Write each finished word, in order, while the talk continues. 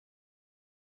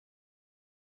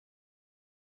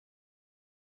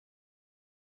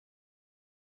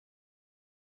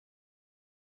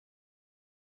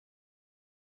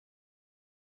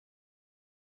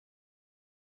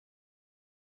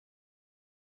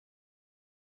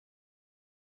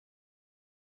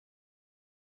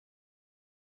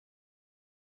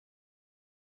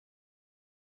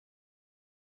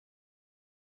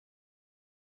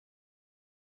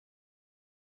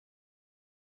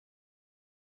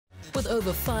With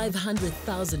over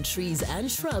 500,000 trees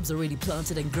and shrubs already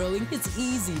planted and growing, it's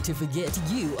easy to forget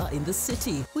you are in the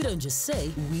city. We don't just say,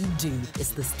 we do.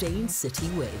 It's the Stain City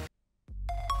way.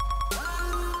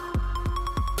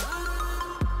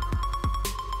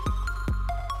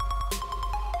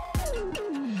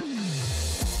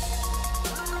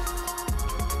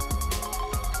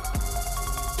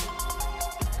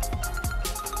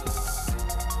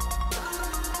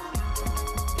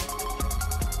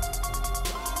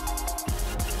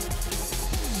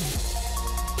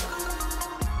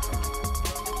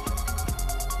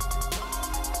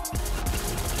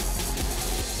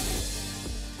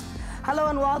 Hello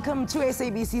and welcome to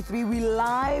SABC 3. We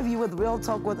live you with Real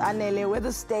Talk with Anele, where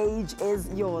the stage is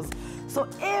yours. So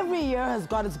every year has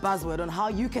got its buzzword on how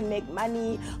you can make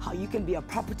money, how you can be a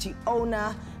property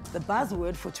owner. The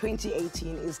buzzword for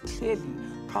 2018 is clearly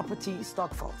property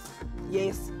Stokvels.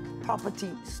 Yes, property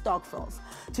Stokvels.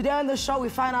 Today on the show, we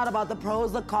find out about the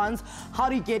pros, the cons, how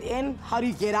do you get in, how do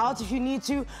you get out if you need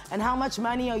to, and how much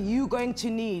money are you going to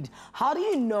need? How do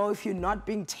you know if you're not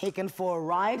being taken for a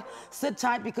ride? Sit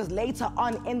tight, because later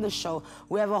on in the show,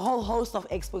 we have a whole host of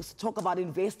experts to talk about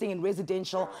investing in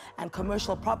residential and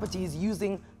commercial properties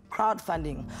using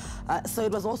crowdfunding. So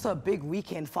it was also a big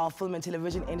weekend for our film and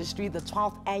television industry. The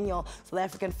 12th annual South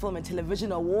African Film and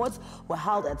Television Awards were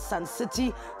held at Sun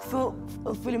City.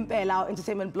 Philimpela, our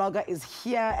entertainment blogger, is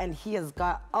here and he has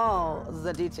got all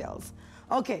the details.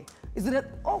 Okay, isn't it?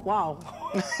 Oh, wow.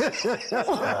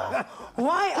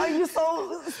 Why are you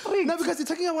so strict? No, because you're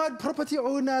talking about property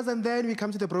owners and then we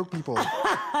come to the broke people.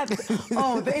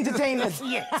 Oh, the entertainers.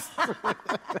 Yes.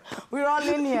 We're all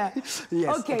in here.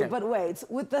 Yes. Okay, but wait,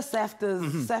 with the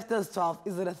SAFTAs, SAFTAs 12,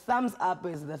 is it a thumbs up or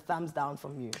is it a thumbs down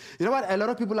from you? You know what? A lot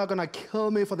of people are going to kill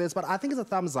me for this, but I think it's a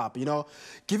thumbs up. You know,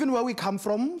 given where we come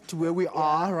from to where we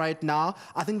are right now,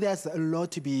 I think there's a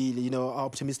lot to be, you know,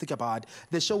 optimistic about.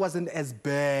 The show wasn't as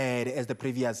bad as the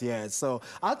previous years, so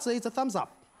I'd say it's a thumbs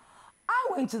up.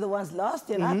 I went to the ones last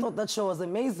year and I thought that show was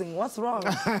amazing. What's wrong?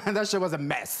 That show was a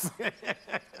mess.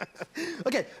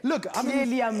 Okay, look,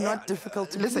 Clearly, I'm not difficult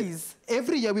to please.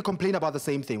 Every year we complain about the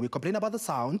same thing. We complain about the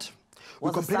sound.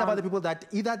 We complain about the people that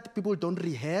either people don't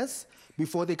rehearse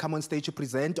before they come on stage to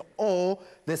present, or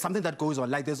there's something that goes on.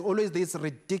 Like there's always these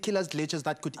ridiculous glitches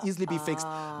that could easily be fixed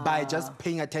by just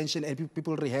paying attention and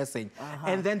people rehearsing.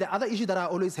 And then the other issue that I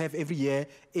always have every year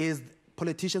is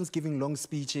politicians giving long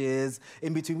speeches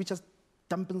in between, which just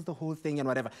dampens the whole thing and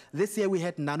whatever. This year we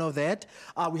had none of that.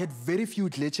 We had very few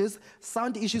glitches.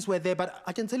 Sound issues were there, but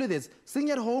I can tell you this,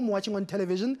 sitting at home watching on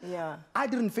television, I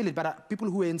didn't feel it, but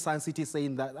people who were in Sun City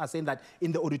are saying that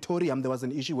in the auditorium there was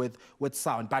an issue with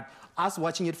sound, but us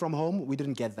watching it from home, we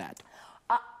didn't get that.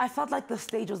 I felt like the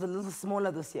stage was a little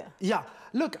smaller this year. Yeah,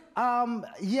 look,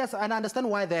 yes, and I understand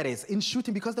why that is. In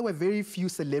shooting, because there were very few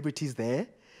celebrities there,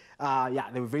 yeah,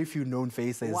 there were very few known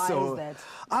faces. Why is that?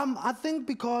 I think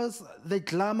because the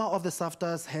glamour of the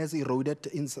SAFTAs has eroded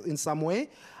in some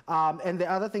way. And the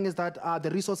other thing is that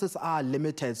the resources are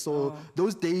limited. So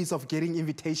those days of getting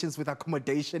invitations with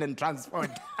accommodation and transport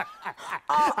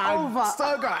are over.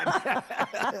 So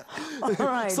good. All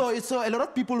right. So a lot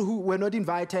of people who were not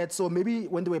invited, so maybe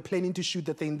when they were planning to shoot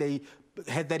the thing, they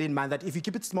had that in mind, that if you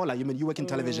keep it smaller, you work in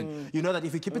television, you know that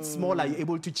if you keep it smaller, you're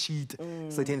able to cheat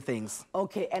certain things.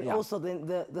 Okay, and also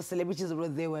the celebrities that were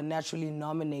there were naturally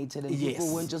nominated and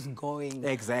people weren't just going.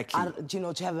 Exactly. You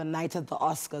know, to have a night at the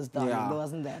Oscars done. There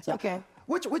wasn't that. Yeah. Okay.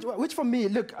 Which for me,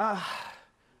 look,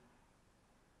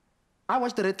 I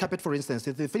watched the red carpet, for instance.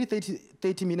 The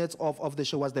 30 minutes of the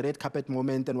show was the red carpet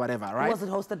moment and whatever, right? Who was it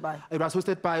hosted by? It was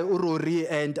hosted by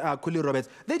Urori and Kuli Roberts.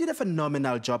 They did a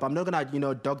phenomenal job. I'm not going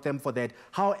to, dog them for that.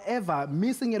 However,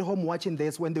 me sitting at home watching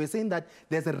this, when they were saying that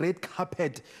there's a red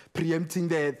carpet preempting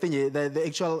the thingy, the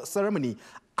actual ceremony,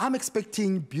 I'm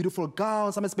expecting beautiful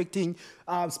gowns. I'm expecting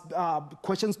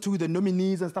questions to the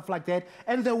nominees and stuff like that.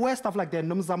 And there were stuff like that.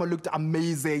 Nomzamo looked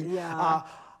amazing. Yeah.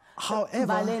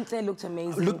 However, Valente looked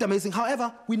amazing. Looked amazing.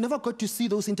 However, we never got to see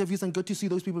those interviews and got to see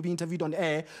those people being interviewed on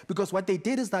air, because what they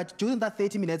did is that during that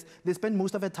 30 minutes, they spent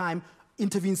most of their time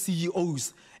interviewing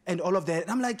CEOs and all of that.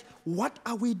 And I'm like, what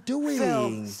are we doing?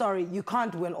 Phil, sorry, you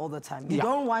can't win all the time. You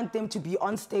don't want them to be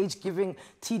on stage giving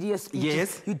tedious speeches.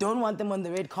 Yes. You don't want them on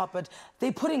the red carpet.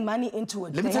 They're putting money into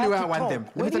it. Let me tell you where I want them.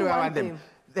 Let me tell you where I want them.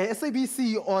 The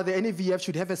SABC or the NAVF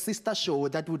should have a sister show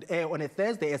that would air on a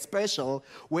Thursday, a special,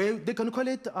 where they can call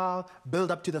it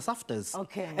Build Up to the SAFTAs.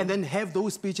 Okay. And then have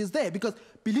those speeches there. Because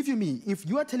believe you me, if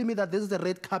you are telling me that this is the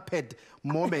red carpet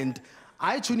moment,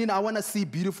 I tune in, I want to see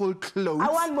beautiful clothes. I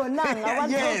want Bonang. I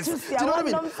want yes. to see. Do you know what I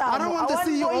mean? Nomsamo. I don't want the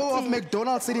CEO of Moiti.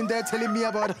 McDonald's sitting there telling me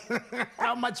about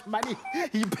how much money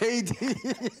he paid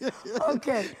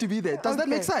Okay. to be there. Does that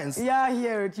make sense? Yeah, I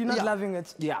hear it. You're not loving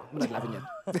it. Yeah, I'm not loving it.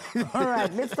 All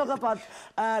right, let's talk about,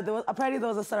 apparently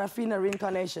there was a Sarafina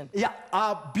reincarnation. Yeah,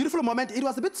 beautiful moment. It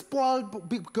was a bit spoiled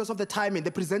because of the timing.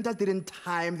 The presenters didn't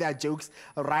time their jokes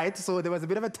right, so there was a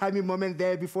bit of a timing moment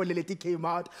there before Lilith came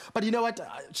out. But you know what?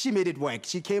 She made it work.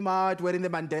 She came out wearing the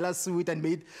Mandela suit and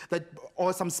made that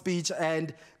awesome speech,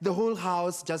 and the whole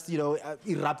house just, you know,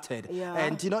 erupted. Yeah.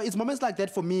 And you know, it's moments like that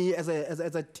for me as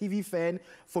a TV fan.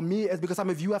 For me, it's because I'm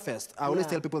a viewer first. I always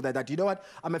tell people that you know what?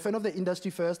 I'm a fan of the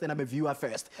industry first, and I'm a viewer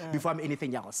first before I'm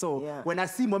anything else. So when I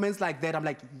see moments like that, I'm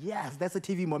like, yes, that's a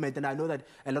TV moment, and I know that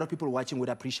a lot of people watching would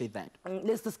appreciate that.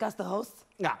 Let's discuss the host.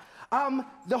 Yeah.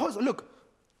 The host, look,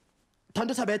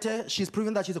 Thando Tabete, she's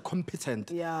proven that she's a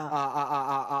competent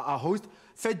a host.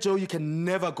 Fat Joe, you can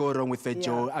never go wrong with Fat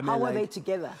Joe. I mean, how were they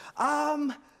together?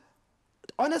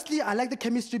 Honestly, I like the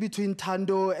chemistry between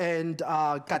Thando and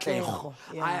Katlego.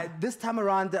 This time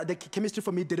around, the chemistry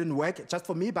for me didn't work, just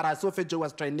for me, but I saw Fat Joe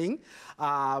was trending.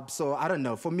 So I don't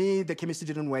know. For me, the chemistry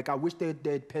didn't work. I wish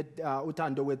they'd paired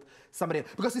Thando with somebody else.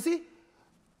 Because you see,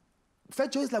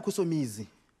 Fat Joe is like Usomizi.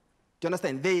 Do you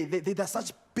understand? They're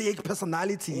such big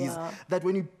personalities that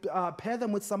when you pair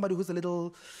them with somebody who's a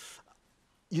little,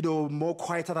 you know, more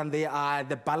quieter than they are,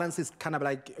 the balance is kind of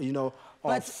like, you know,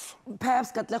 off. But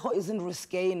perhaps Katlego isn't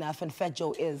risque enough and Fat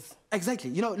Joe is.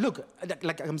 Exactly. You know, look,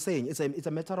 like I'm saying, it's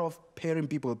a matter of pairing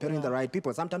people, pairing the right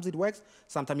people. Sometimes it works,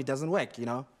 sometimes it doesn't work, you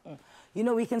know? You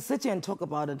know, we can sit here and talk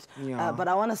about it, but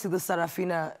I want to see the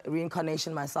Sarafina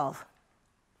reincarnation myself.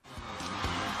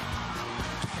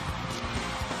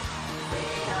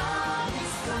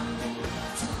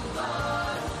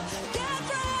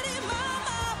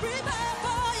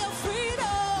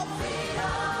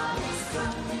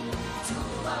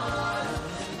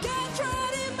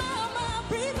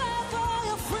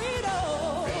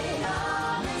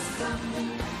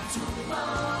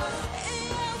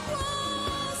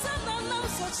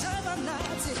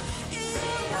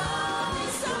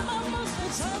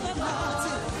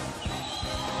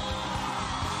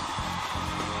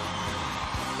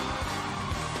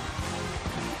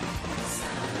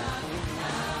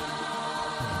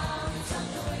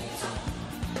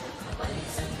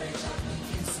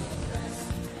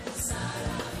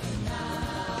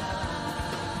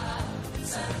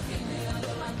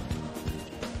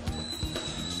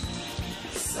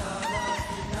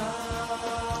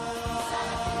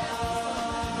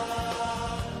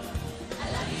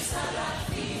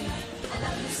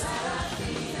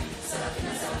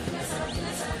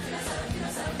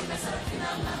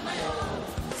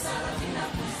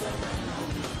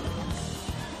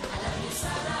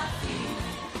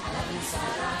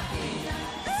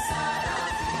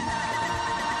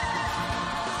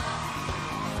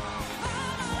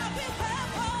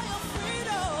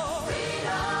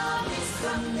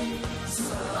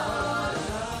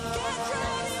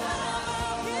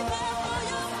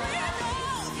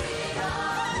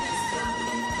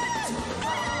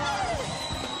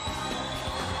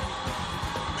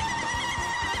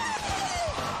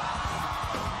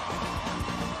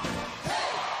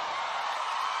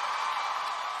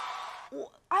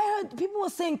 People were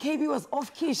saying KB was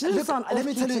off key. She doesn't sound off let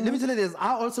me key. tell you this.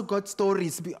 I also got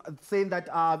stories saying that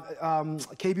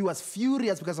KB was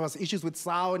furious because there was issues with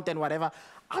sound and whatever.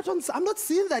 I'm not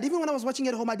seeing that. Even when I was watching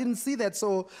at home, I didn't see that.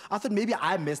 So I thought maybe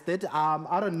I missed it.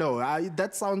 I don't know.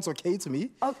 That sounds okay to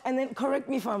me. Oh, and then correct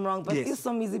me if I'm wrong, but is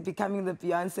Somizi becoming the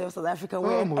Beyonce of South Africa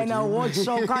where an award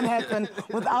show can't happen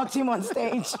without him on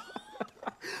stage?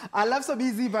 I love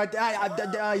Somizi, but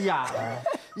yeah.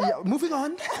 Moving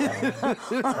on.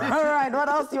 All right, what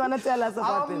else do you want to tell us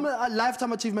about this?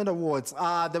 Lifetime Achievement Awards.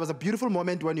 There was a beautiful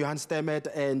moment when Johan Stemmet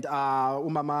and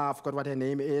Umama, I forgot what her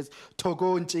name is,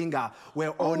 Togo Nchinga,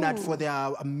 were honored for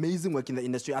their amazing work in the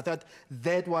industry. I thought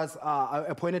that was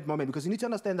a poignant moment because you need to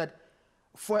understand that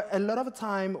for a lot of the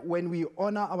time, when we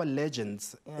honor our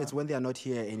legends, it's when they are not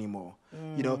here anymore.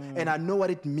 You know, and I know what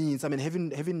it means. I mean,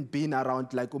 having been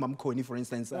around like Umam Koni, for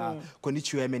instance, Koni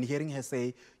Chuem, and hearing her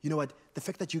say, you know what, the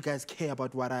fact that you guys care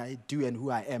about what I do and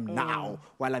who I am now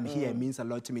while I'm here means a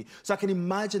lot to me. So I can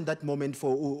imagine that moment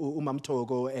for Umam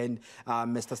Togo and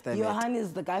Mr. Stemmet. Johan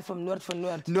is the guy from Noord for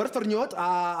Noord. Noord for Noord,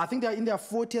 I think they're in their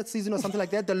 40th season or something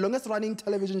like that. The longest running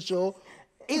television show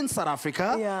in South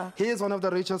Africa. Yeah. He is one of the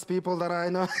richest people that I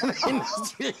know in the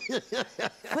industry.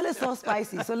 Phil is so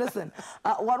spicy. So listen,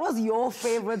 what was your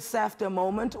favorite SAFTA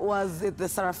moment? Was it the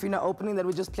Sarafina opening that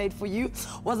we just played for you?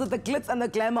 Was it the glitz and the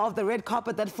glamour of the red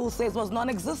carpet that Phil says was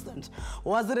non-existent?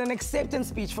 Was it an acceptance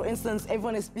speech? For instance,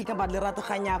 everyone is speaking about Lerato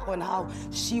Kganyako and how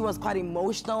she was quite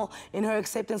emotional in her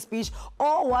acceptance speech.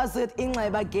 Or was it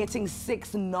Ingleba getting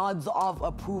 6 nods of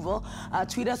approval?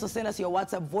 Tweet us or send us your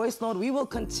WhatsApp voice note. We will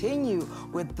continue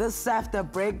with this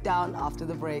SAFTA breakdown after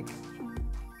the break.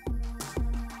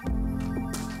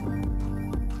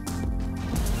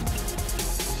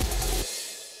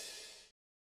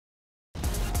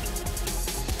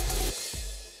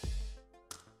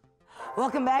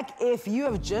 Welcome back. If you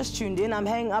have just tuned in, I'm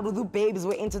hanging out with the babes.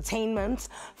 We're entertainment,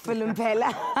 film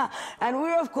Pela. And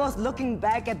we're, of course, looking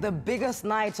back at the biggest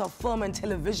night of film and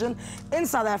television in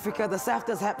South Africa. The SAFTA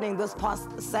is happening this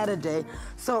past Saturday.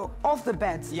 So, off the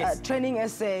bat, yes. Training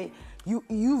essay, you've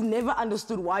never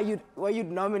understood why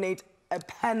you'd nominate a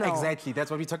panel. Exactly, that's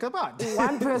what we talk about.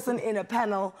 One person in a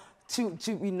panel to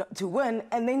win,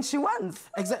 and then she wins.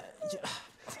 Exactly.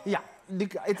 Yeah.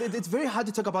 It's very hard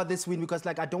to talk about this win because,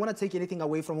 like, I don't want to take anything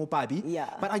away from Upabi. Yeah.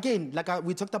 But again, like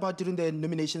we talked about during the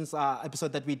nominations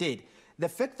episode that we did, the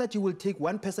fact that you will take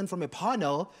one person from a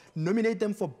panel, nominate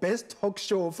them for best talk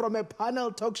show from a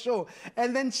panel talk show,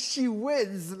 and then she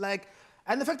wins, like,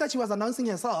 and the fact that she was announcing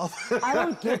herself. I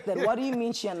don't get that. What do you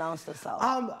mean she announced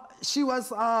herself? She was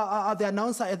the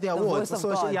announcer at the awards. Voice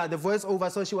of God. Yeah, the voiceover.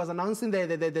 So she was announcing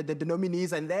the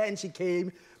nominees, and then she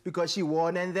came because she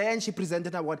won, and then she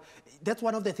presented an award. That's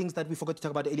one of the things that we forgot to talk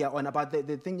about earlier on, about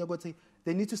the thing you're going to say.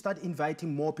 They need to start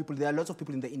inviting more people. There are lots of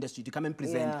people in the industry to come and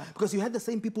present. Yeah. Because you had the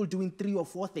same people doing 3 or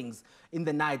 4 things in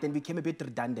the night, and became a bit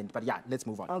redundant. But yeah, let's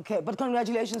move on. Okay, but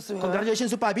congratulations to her. Congratulations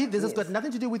to Pabi. This has got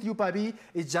nothing to do with you, Pabi.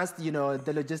 It's just, you know,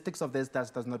 the logistics of this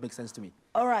does not make sense to me.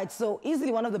 All right, so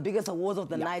easily one of the biggest awards of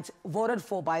the night, voted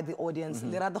for by the audience.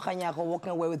 Lerato Kganyako walking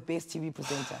away with Best TV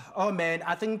Presenter. Oh man,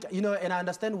 I think, you know, and I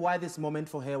understand why this moment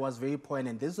for her was very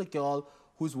poignant. This is a girl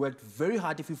who's worked very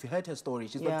hard. If you've heard her story,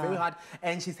 she's worked very hard,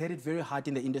 and she's had it very hard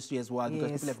in the industry as well,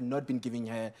 because people have not been giving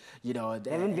her, you know, they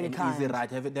haven't been kind. Easy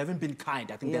ride. They haven't been kind.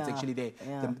 I think that's actually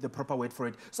the proper word for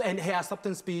it. So, and her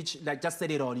acceptance speech, like, just said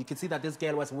it all. You can see that this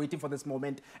girl was waiting for this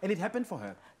moment, and it happened for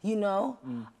her. You know,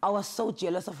 I was so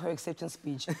jealous of her acceptance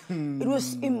speech. It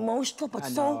was emotional, but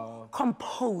so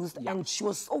composed, and she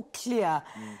was so clear.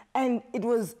 And it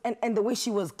was, and the way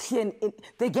she was clear,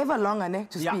 they gave her longer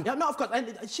to speak. Yeah, no, of course.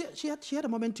 And she had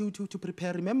a moment to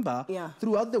prepare. Remember,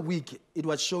 throughout the week, it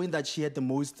was showing that she had the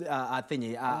most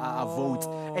vote,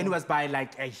 and it was by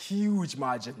like a huge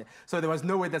margin. So there was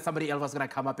no way that somebody else was going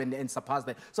to come up and surpass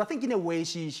that. So I think in a way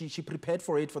she prepared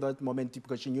for it, for that moment,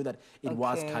 because she knew that it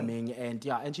was coming, and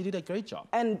and she did a great job.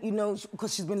 And you know,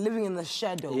 because she's been living in the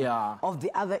shadow of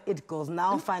the other it girls.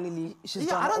 Now finally she's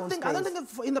done her own space. I don't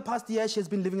think in the past year she has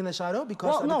been living in the shadow,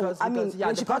 because I mean,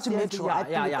 when she got to Metro,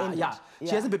 she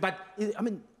hasn't been. But I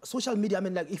mean, social media, I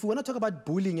mean, like, if you want to talk about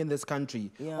bullying in this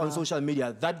country on social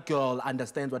media, that girl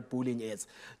understands what bullying is.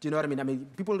 Do you know what I mean? I mean,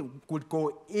 people would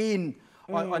go in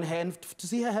on her, and to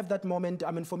see her have that moment,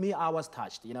 I mean, for me, I was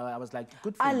touched. You know, I was like,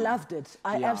 good for you. I loved it.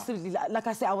 I absolutely, like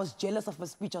I said, I was jealous of her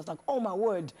speech. I was like, oh my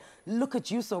word, look at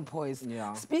you, so poised.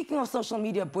 Yeah. Speaking of social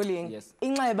media bullying,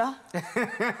 Ingleba.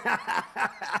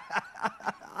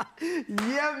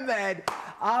 Yeah, man.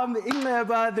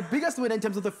 Ingleba, the biggest winner in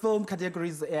terms of the film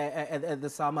categories at the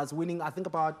Summers, winning, I think,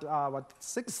 about, what,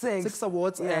 six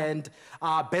awards, and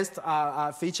best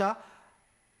feature.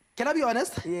 Can I be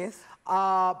honest? Yes.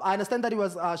 I understand that he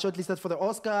was shortlisted for the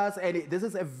Oscars, and this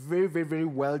is a very, very, very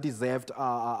well-deserved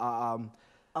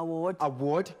award.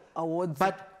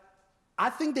 But I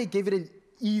think they gave it an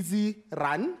easy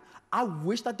run. I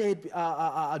wish that they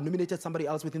had nominated somebody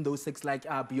else within those 6, like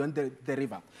Beyond the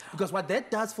River. Because what that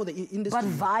does for the industry... But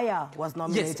Via was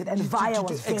nominated, and Via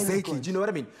was very exactly good. Do you know what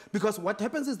I mean? Because what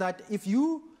happens is that if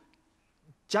you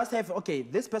just have, okay,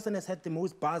 this person has had the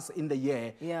most buzz in the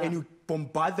year, and you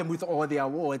bombard them with all the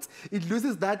awards, it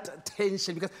loses that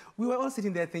tension, because we were all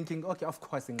sitting there thinking, okay, of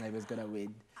course Ingleba is going to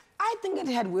win. I think it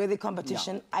had worthy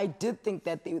competition. I did think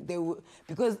that they were,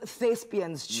 because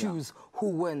thespians choose who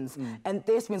wins. And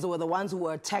thespians were the ones who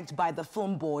were attacked by the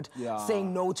film board,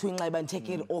 saying no to Ingleba and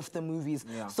taking it off the movies.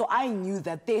 So I knew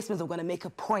that thespians were going to make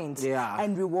a point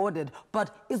and reward it.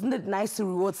 But isn't it nice to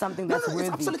reward something that's worthy?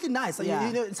 It's absolutely nice. You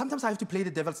know, sometimes I have to play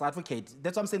the devil's advocate.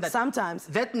 That's what I'm saying. That sometimes.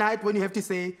 That night when you have to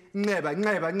say,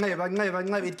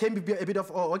 Ingleba, it can be a bit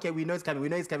of, oh, okay, we know it's coming, we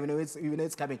know it's coming, we know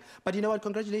it's coming. But you know what?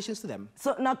 Congratulations to them.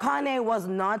 So now, Kanye was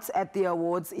not at the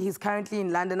awards. He's currently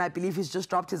in London. I believe he's just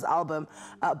dropped his album.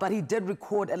 But he did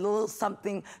record a little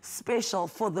something special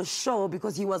for the show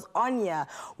because he was on here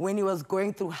when he was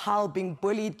going through hell, being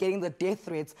bullied, getting the death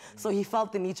threats. So he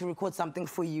felt the need to record something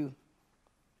for you.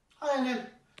 Hi, Anele.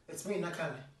 It's me,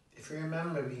 Nakane. If you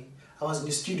remember me, I was in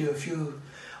the studio a few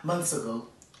months ago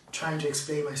trying to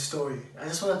explain my story. I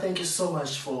just want to thank you so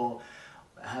much for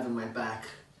having my back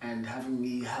and having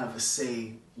me have a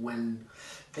say when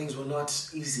things were not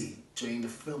easy during the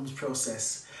film's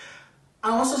process.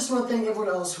 I also just want to thank everyone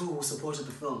else who supported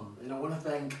the film. And I want to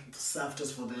thank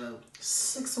SAFTAs for the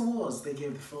 6 awards they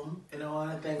gave the film. And I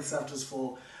want to thank SAFTAs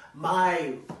for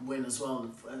my win as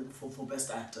well, for Best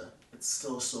Actor. It's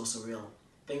still so surreal.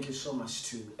 Thank you so much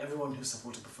to everyone who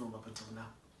supported the film up until now.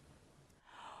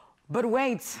 But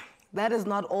wait, that is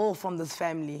not all from this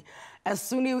family. As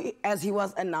soon as he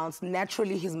was announced,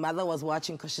 naturally his mother was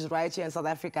watching because she's right here in South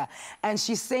Africa, and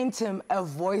she sent him a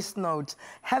voice note.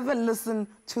 Have a listen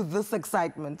to this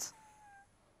excitement.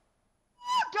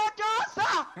 After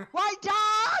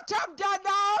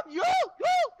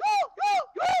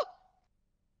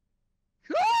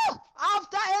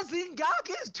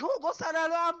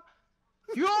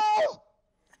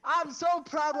I'm so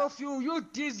proud of you. You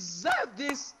deserve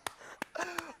this.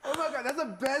 Oh my God, that's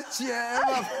the best cheer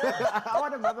ever. I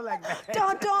want a mother like that.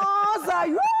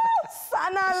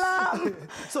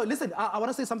 So listen, I want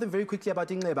to say something very quickly about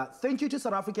Ingleba. Thank you to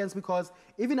South Africans because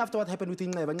even after what happened with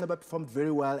Ingleba, Ingleba performed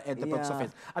very well at the box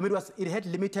office. I mean, it had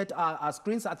limited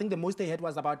screens. I think the most they had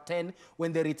was about 10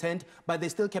 when they returned, but they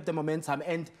still kept the momentum.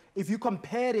 And if you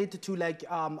compare it to like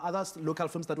other local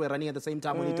films that were running at the same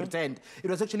time when it returned, it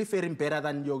was actually faring better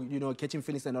than your Catching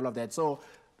Feelings and all of that. So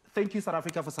thank you, South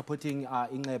Africa, for supporting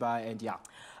Ingleba, and yeah.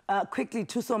 Quickly,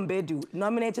 Thuso Mbedu,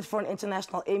 nominated for an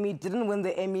international Emmy, didn't win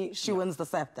the Emmy, she wins the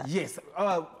SAFTA. Yes,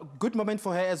 good moment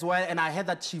for her as well, and I heard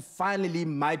that she finally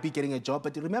might be getting a job,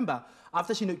 but remember,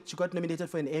 after she got nominated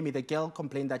for an Emmy, the girl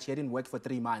complained that she hadn't worked for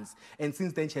 3 months, and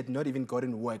since then she had not even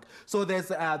gotten work. So there's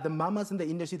the mamas in the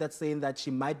industry that's saying that she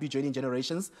might be joining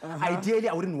Generations. Ideally,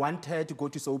 I wouldn't want her to go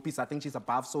to soapies. I think she's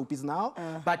above soapies now,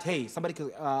 but hey, somebody,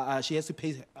 she has to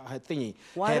pay her thingy.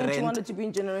 Why don't you want her to be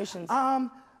in Generations?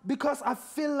 Because I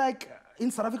feel like in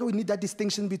South Africa we need that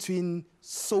distinction between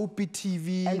soapy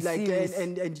TV and like series.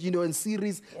 and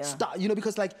series,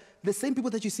 because like the same people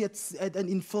that you see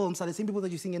in films are the same people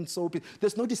that you see in soapy.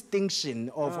 There's no distinction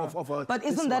of But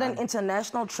isn't that an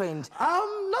international trend?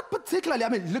 Not particularly. I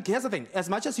mean, look, here's the thing. As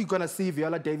much as you're gonna see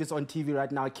Viola Davis on TV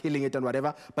right now killing it and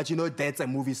whatever, but that's a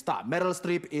movie star. Meryl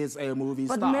Streep is a movie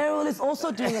star. But Meryl is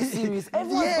also doing a series.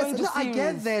 Everyone's going to series. I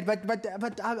get that,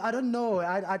 but I don't know.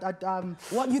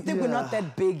 What, you think we're not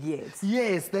that big yet?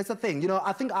 Yes, that's the thing.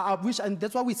 I think I wish, and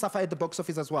that's why we suffer at the box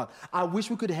office as well. I wish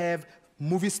we could have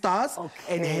movie stars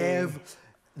and have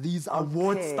these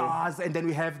award stars, and then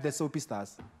we have the soapy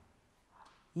stars.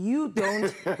 You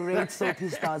don't rate soapy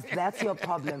stars. That's your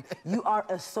problem. You are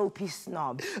a soapy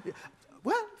snob.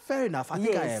 Well, fair enough. I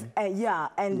think I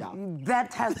am.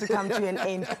 That has to come to an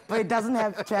end, but it doesn't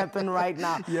have to happen right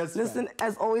now. Yes, listen,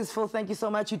 as always, Phil, thank you so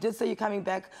much. You did say you're coming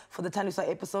back for the Tanusa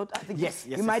episode. I think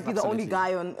you might be the only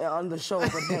guy on the show,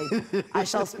 but hey, I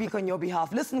shall speak on your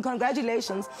behalf. Listen,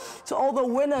 congratulations to all the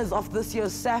winners of this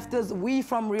year's SAFTAs. We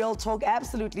from Real Talk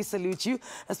absolutely salute you.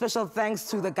 A special thanks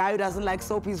to the guy who doesn't like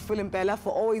soapies, Phil Impela,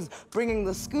 for always bringing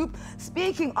the scoop.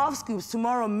 Speaking of scoops,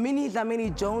 tomorrow, Minnie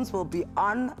Dlamini Jones will be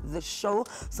on the show.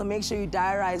 So make sure you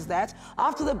diarize that.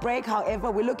 After the break,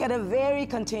 however, we look at a very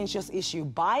contentious issue.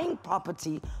 Buying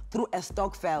property through a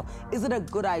Stokvel. Is it a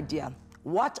good idea?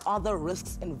 What are the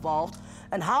risks involved?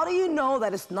 And how do you know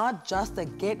that it's not just a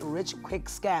get-rich-quick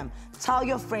scam? Tell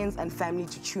your friends and family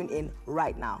to tune in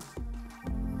right now.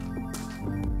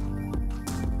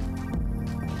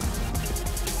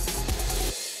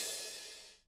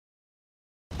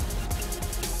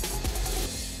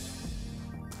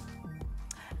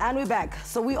 And we're back.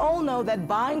 So we all know that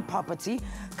buying property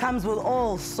comes with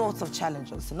all sorts of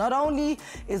challenges. Not only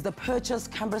is the purchase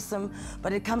cumbersome,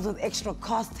 but it comes with extra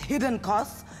costs, hidden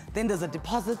costs. Then there's a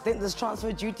deposit, then there's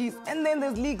transfer duties, and then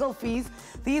there's legal fees.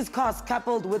 These costs,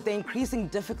 coupled with the increasing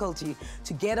difficulty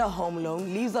to get a home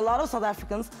loan, leaves a lot of South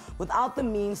Africans without the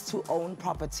means to own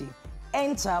property.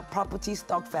 enter property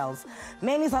Stokvels.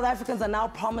 Many South Africans are now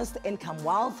promised income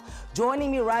wealth.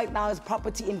 Joining me right now is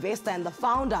property investor and the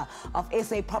founder of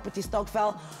SA Property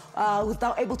Stokvel, who's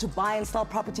now able to buy and sell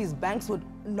properties banks would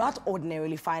not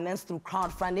ordinarily finance through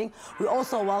crowdfunding. We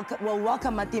also welcome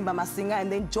Mwandiambira Masinga,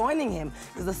 and then joining him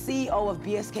is the CEO of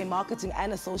BSK Marketing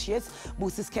and Associates,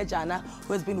 Busi Skenjana,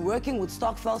 who has been working with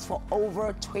Stokvels for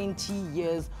over 20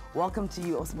 years. Welcome to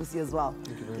you, Busi, as well.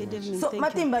 Thank you very much. So,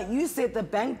 Mwandiambira, you said the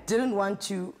bank didn't want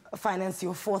to finance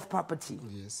your fourth property.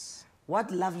 Yes. What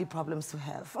lovely problems to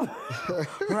have,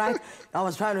 right? I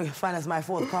was trying to finance my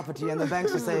fourth property and the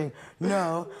banks were saying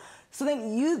no. So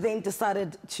then you then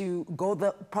decided to go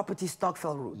the property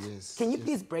Stokvel route. Yes. Can you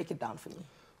please break it down for me?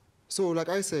 So like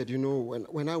I said, you know,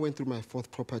 when I went through my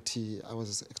fourth property, I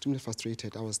was extremely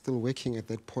frustrated. I was still working at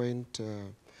that point.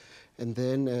 And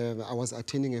then I was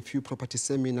attending a few property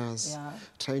seminars,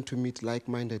 trying to meet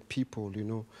like-minded people, you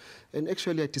know. And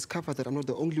actually I discovered that I'm not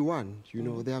the only one, you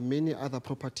know. There are many other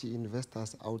property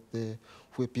investors out there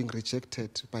who are being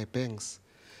rejected by banks.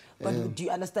 But do you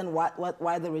understand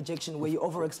why the rejection? Were you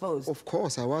overexposed? Of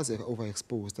course, I was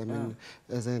overexposed. I mean,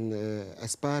 as an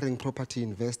aspiring property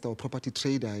investor or property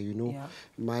trader, you know,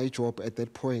 my job at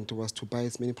that point was to buy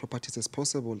as many properties as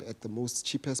possible at the most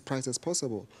cheapest price as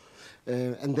possible.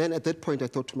 And then at that point, I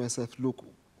thought to myself, look,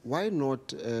 why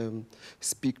not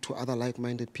speak to other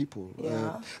like-minded people?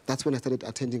 That's when I started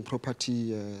attending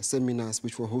property seminars,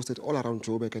 which were hosted all around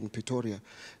Joburg and Pretoria.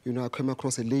 You know, I came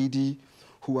across a lady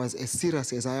who was as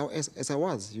serious as I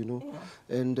was, you know,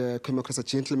 and came across a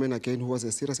gentleman again who was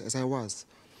as serious as I was.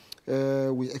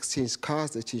 We exchanged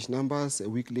cards, exchanged numbers. A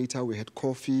week later, we had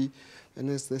coffee, and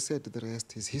as they said, the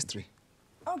rest is history.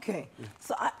 Okay,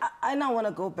 so I now want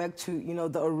to go back to, you know,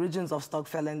 the origins of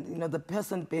Stokvel, and, you know, the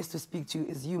person best to speak to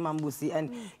is you, Busi,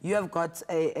 and you have got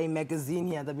a magazine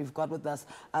here that we've got with us,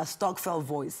 Stokvel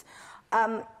Voice.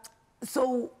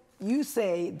 So you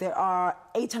say there are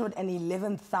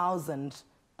 811,000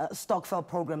 Stokvel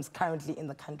programs currently in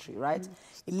the country, right?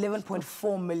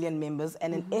 11.4 million members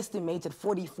and an estimated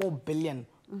 44 billion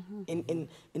in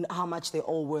how much they're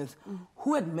all worth.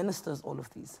 Who administers all of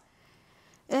these?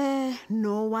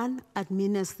 No one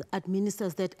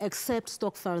administers that except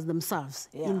Stokvels themselves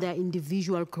in their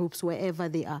individual groups wherever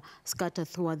they are scattered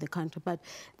throughout the country. But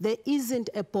there isn't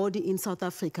a body in South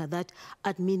Africa that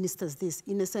administers this,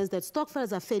 in the sense that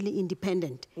Stokvels are fairly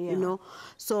independent, you know.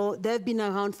 So they've been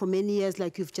around for many years,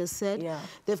 like you've just said.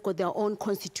 They've got their own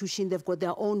constitution, they've got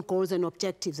their own goals and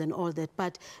objectives and all that.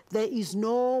 But there is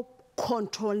no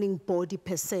controlling body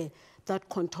per se that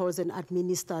controls and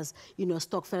administers, you know,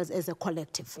 Stokvels as a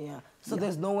collective. So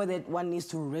there's no way that one needs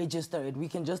to register it. We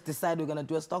can just decide we're going to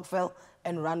do a Stokvel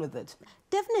and run with it.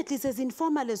 Definitely, it's as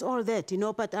informal as all that, you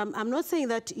know, but I'm not saying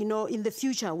that, you know, in the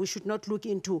future we should not look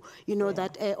into, you know,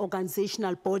 that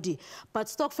organizational body. But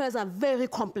Stokvels are very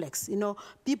complex, you know.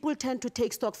 People tend to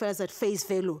take Stokvels at face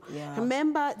value.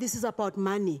 Remember, this is about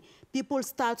money. People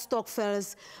start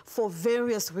Stokvels for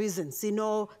various reasons, you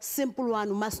know, simple one,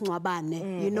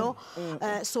 you know.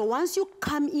 So once you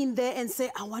come in there and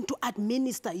say, I want to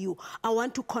administer you, I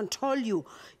want to control you,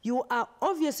 you are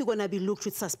obviously going to be looked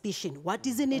with suspicion. What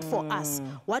is in it for us?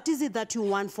 What is it that you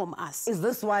want from us? Is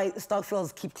this why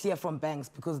Stokvels keep clear from banks?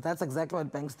 Because that's exactly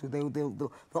what banks do.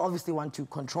 They'll obviously want to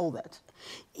control that.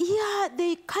 Yeah,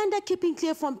 they kind of keeping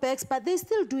clear from banks, but they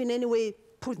still do in any way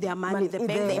put their money in the bank,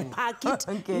 they park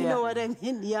it. You know what I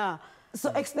mean?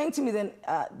 So explain to me then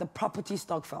the property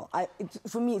Stokvel.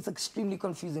 For me, it's extremely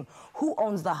confusing. Who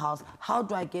owns the house? How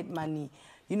do I get money?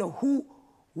 You know,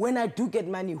 when I do get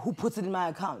money, who puts it in my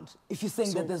account? If you're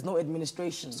saying that there's no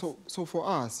administration. So for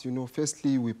us, you know,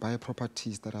 firstly, we buy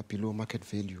properties that are below market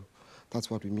value. That's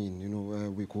what we mean. You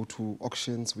know, we go to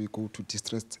auctions, we go to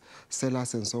distressed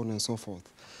sellers and so on and so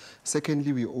forth.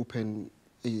 Secondly, we open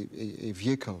a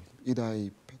vehicle, either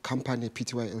a company,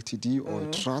 PTY Ltd, or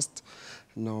a trust.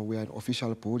 Now we are an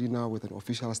official body now with an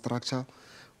official structure.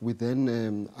 We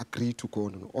then agree to go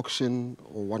on an auction,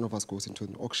 or one of us goes into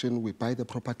an auction. We buy the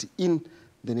property in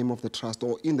the name of the trust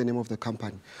or in the name of the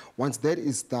company. Once that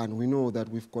is done, we know that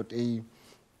we've got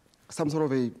some sort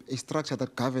of a structure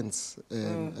that governs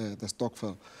the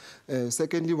Stokvel.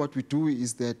 Secondly, what we do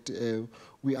is that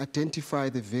we identify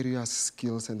the various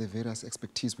skills and the various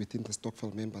expertise within the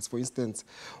Stokvel members. For instance,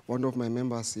 one of my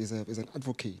members is an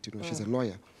advocate, you know, she's a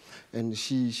lawyer, and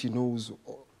she knows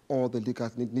all the legal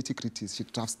nitty-gritties. She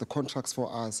drafts the contracts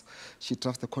for us. She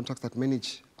drafts the contracts that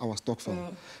manage our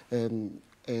Stokvel.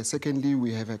 Secondly,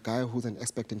 we have a guy who's an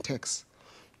expert in tax.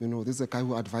 You know, this is a guy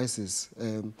who advises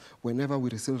whenever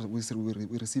we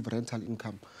receive rental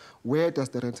income. Where does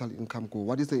the rental income go?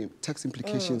 What is the tax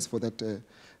implications for that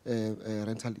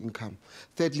rental income.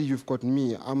 Thirdly, you've got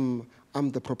me.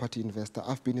 I'm the property investor.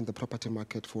 I've been in the property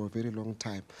market for a very long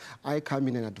time. I come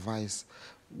in and advise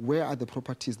where are the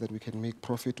properties that we can make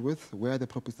profit with, where are the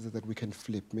properties that we can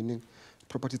flip, meaning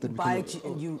properties that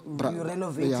you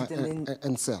renovate it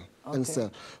and sell. Okay. And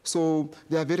sell. So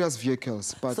there are various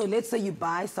vehicles. But so let's say you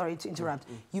buy, sorry to interrupt,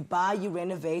 you buy, you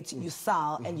renovate, you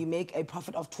sell, and you make a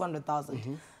profit of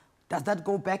 200,000. Does that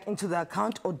go back into the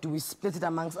account, or do we split it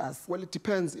amongst us? Well, it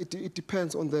depends. It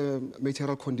depends on the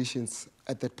material conditions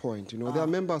at that point. You know, there are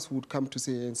members who would come to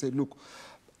say, look,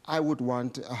 I would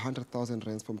want 100,000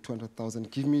 rands from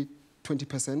 200,000. Give me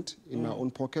 20% in my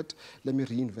own pocket. Let me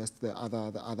reinvest the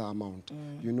other amount.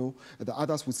 You know, the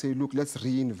others would say, look, let's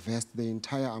reinvest the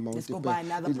entire amount. Let's go buy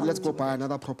another property. Let's go buy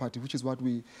another property, which is what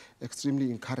we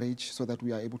extremely encourage, so that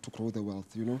we are able to grow the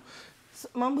wealth. You know. So,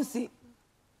 Busi,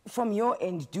 from your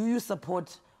end, do you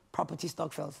support property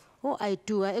Stokvels? Oh, I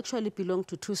do. I actually belong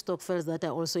to 2 Stokvels that are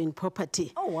also in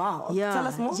property. Oh, wow. Yeah. Tell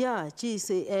us more. Yeah, geez,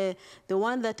 the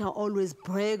one that I always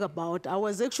brag about, I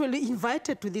was actually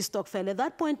invited to this Stokvel. At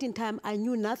that point in time, I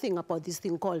knew nothing about this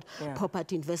thing called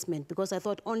property investment, because I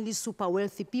thought only super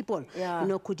wealthy people, you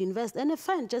know, could invest. And a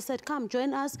friend just said, come,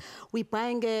 join us. We're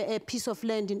buying a piece of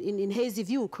land in Hazy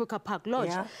View, Kruger Park Lodge.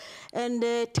 Yeah. And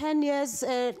 10 years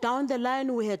down the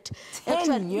line, we had...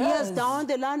 10 years? Down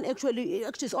the line, actually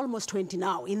it's almost 20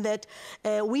 now, in that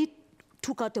we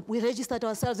registered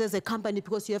ourselves as a company,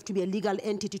 because you have to be a legal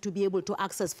entity to be able to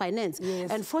access finance. Yes.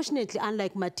 And fortunately,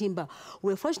 unlike Matimba,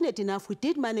 we're fortunate enough, we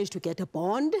did manage to get a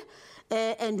bond,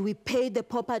 and we paid the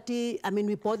property. I mean,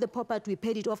 we bought the property, we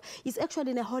paid it off. It's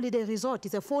actually in a holiday resort.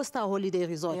 It's a 4-star holiday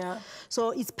resort. Yeah.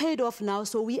 So it's paid off now.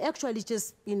 So we actually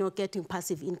just, you know, getting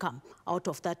passive income out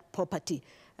of that property.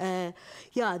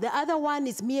 Yeah, the other one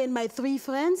is me and my 3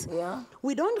 friends. Yeah.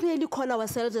 We don't really call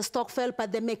ourselves a Stokvel,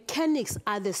 but the mechanics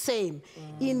are the same.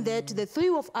 In that the 3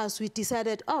 of us, we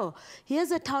decided, oh,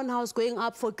 here's a townhouse going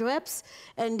up for grabs,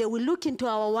 and we look into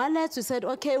our wallets, we said,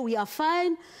 okay, we are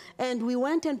fine, and we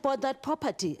went and bought that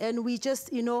property, and we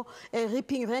just, you know,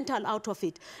 reaping rental out of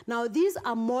it. Now, these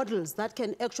are models that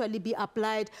can actually be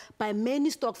applied by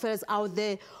many Stokvels out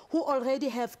there who already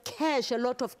have cash, a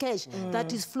lot of cash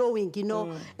that is flowing, you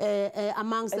know,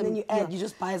 amongst them. And then you add, you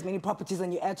just buy as many properties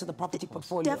and you add to the property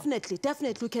portfolio. Definitely.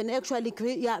 You can actually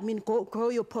create, grow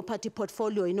your property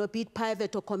portfolio, you know, be it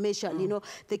private or commercial, you know.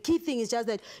 The key thing is just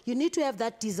that you need to have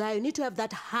that desire, you need to have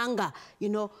that hunger, you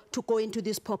know, to go into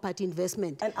this property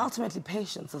investment. And ultimately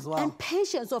patience as well. And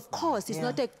patience, of course. It's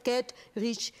not a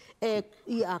get-rich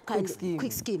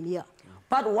quick scheme, yeah.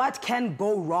 But what can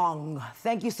go wrong?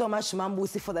 Thank you so much,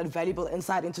 Busi, for that valuable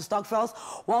insight into Stokvels.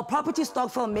 While property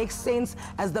Stokvel makes sense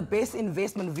as the best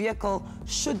investment vehicle,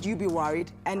 should you be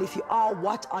worried? And if you are,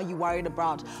 what are you worried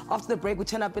about? After the break, we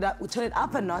turn it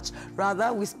up a notch.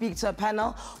 Rather, we speak to a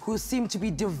panel who seem to be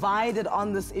divided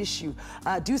on this issue.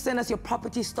 Do send us your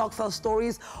property Stokvel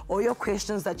stories or your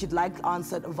questions that you'd like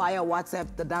answered via WhatsApp.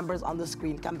 The numbers on the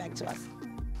screen. Come back to us.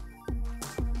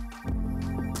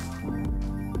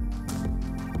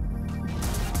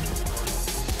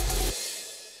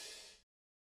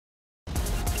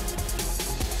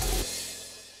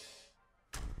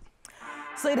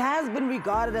 So it has been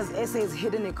regarded as SA's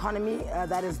hidden economy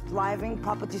that is thriving.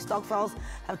 Property Stokvels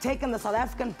have taken the South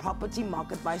African property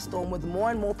market by storm, with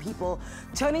more and more people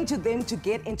turning to them to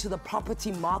get into the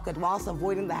property market whilst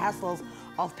avoiding the hassles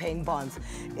of paying bonds.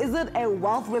 Is it a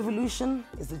wealth revolution?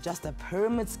 Is it just a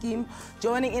pyramid scheme?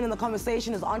 Joining in the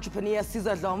conversation is entrepreneur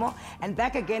Sizwe Dhlomo, and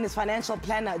back again is financial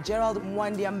planner Gerald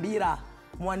Mwandiambira.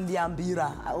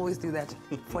 I always do that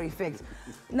for effect.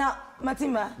 Now,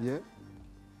 Matimba. Yeah.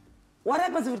 What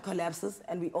happens if it collapses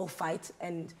and we all fight?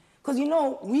 And because, you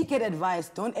know, we get advice,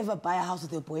 don't ever buy a house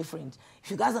with your boyfriend.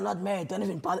 If you guys are not married, don't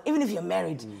even bother. Even if you're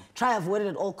married, try avoid it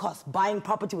at all costs, buying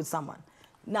property with someone.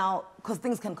 Now, because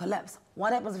things can collapse.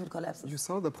 What happens if it collapses? You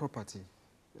sell the property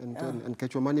and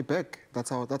get your money back.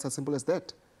 That's as simple as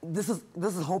that. This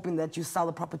is hoping that you sell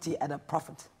the property at a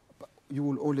profit. You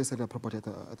will always sell a property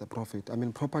at a profit. I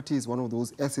mean, property is one of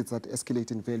those assets that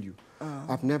escalate in value.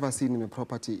 I've never seen in a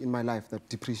property in my life that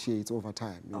depreciates over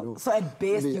time. You know? So at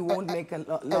best, you won't make a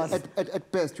loss.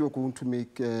 At best, you're going to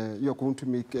make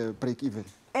break even.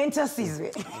 Enter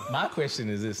Sizwe. My question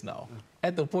is this now: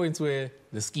 at the point where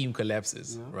the scheme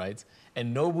collapses, right,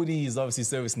 and nobody is obviously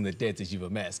servicing the debt that you've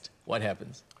amassed, what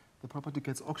happens? The property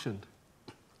gets auctioned.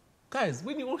 Guys,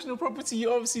 when you auction a property,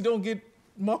 you obviously don't get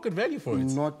market value for it.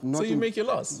 So you make your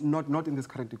loss. Not in this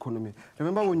current economy.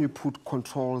 Remember when you put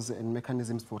controls and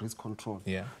mechanisms for risk control,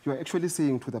 you are actually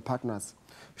saying to the partners,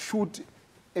 should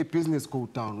a business goes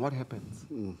down, what happens?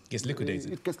 Gets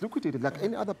liquidated. It gets liquidated like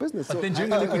any other business. But then during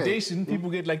the liquidation, people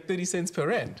get like 30 cents per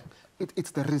rand.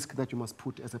 It's the risk that you must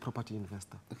put as a property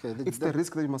investor. Okay, it's the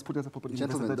risk that you must put as a property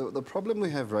investor. Gentlemen, the problem we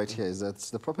have right here is that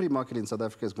the property market in South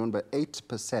Africa has grown by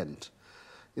 8%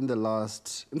 in the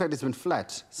last... In fact, it's been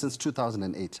flat since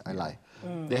 2008, I lie.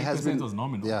 There has been... was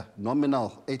nominal. Yeah,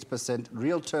 nominal, 8%.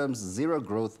 Real terms, zero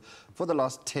growth for the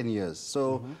last 10 years.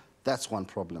 So that's one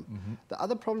problem. The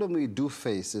other problem we do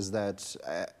face is that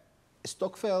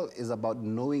Stokvel is about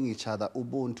knowing each other,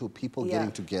 Ubuntu, people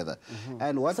getting together.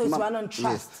 And what so it's run on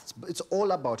trust. Yes, it's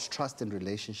all about trust and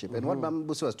relationship. And what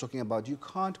Busi was talking about, you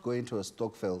can't go into a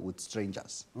Stokvel with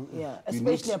strangers. Yeah,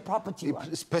 especially a property one.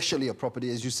 Especially a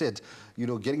property, as you said, you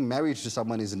know, getting married to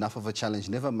someone is enough of a challenge,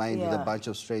 never mind with a bunch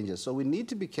of strangers. So we need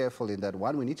to be careful in that.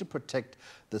 One, we need to protect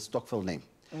the Stokvel name.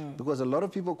 Because a lot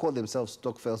of people call themselves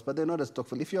Stokvels, but they're not a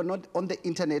Stokvel. If you're not on the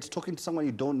internet talking to someone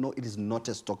you don't know, it is not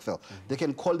a Stokvel. They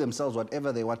can call themselves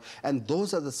whatever they want. And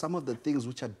those are some of the things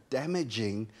which are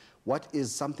damaging what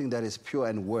is something that is pure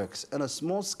and works. On a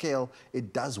small scale,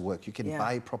 it does work. You can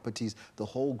buy properties. The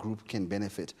whole group can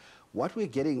benefit. What we're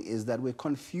getting is that we're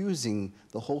confusing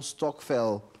the whole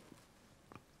Stokvel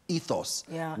ethos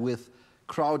with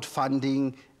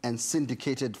crowdfunding and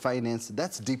syndicated finance.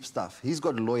 That's deep stuff. He's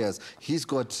got lawyers, he's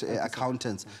got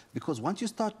accountants. Because once you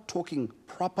start talking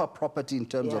proper property in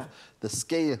terms of the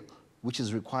scale which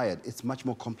is required, it's much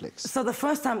more complex. So the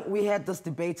first time we had this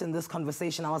debate and this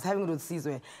conversation, I was having it with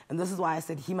Sizwe, and this is why I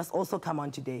said he must also come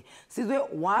on today.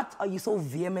 Sizwe, what are you so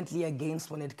vehemently against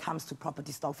when it comes to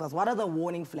property Stokvels? What are the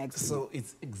warning flags? So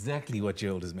it's exactly what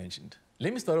Gerald has mentioned.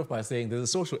 Let me start off by saying there's a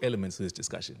social element to this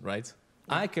discussion, right?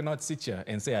 I cannot sit here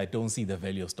and say I don't see the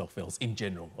value of Stokvels in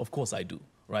general. Of course I do,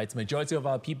 right? Majority of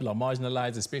our people are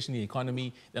marginalized, especially in the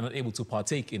economy. They're not able to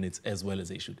partake in it as well as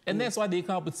they should. And that's why they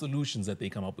come up with solutions that they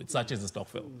come up with, such as a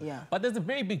Stokvel. But there's a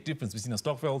very big difference between a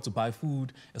Stokvel to buy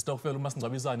food, a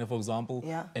Stokvel, for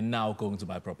example, and now going to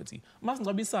buy property.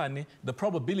 The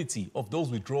probability of those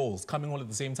withdrawals coming all at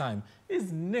the same time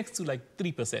is next to like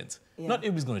 3%. Not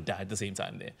everybody's going to die at the same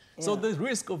time there. So the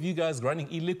risk of you guys running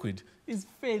illiquid is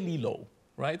fairly low.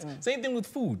 Right? Same thing with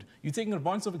food. You're taking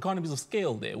advantage of economies of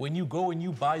scale there. When you go and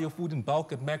you buy your food in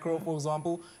bulk at Macro, for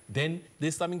example, then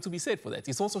there's something to be said for that.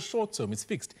 It's also short-term. It's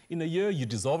fixed. In a year, you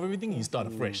dissolve everything and you start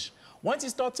afresh. Once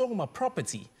you start talking about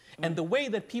property, and the way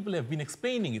that people have been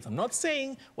explaining it, I'm not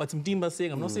saying what Mtimba is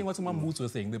saying, I'm not saying what Mbusi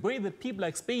is saying. The way that people are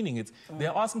explaining it,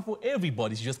 they're asking for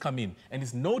everybody to just come in. And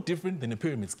it's no different than a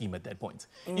pyramid scheme at that point.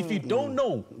 If you don't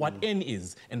know what N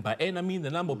is, and by N I mean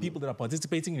the number of people that are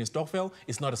participating in a Stokvel,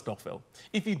 it's not a Stokvel.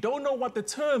 If you don't know what the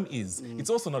term is, it's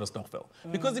also not a Stokvel.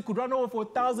 Because it could run over for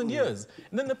 1,000 years.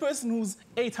 And then the person who's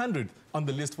 800 on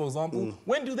the list, for example,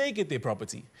 when do they get their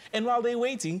property? And while they're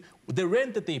waiting, the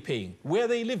rent that they're paying, where are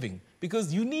they living?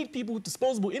 Because you need people with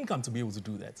disposable income to be able to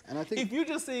do that. And I think if you're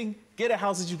just saying, get a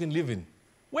house that you can live in,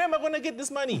 where am I going to get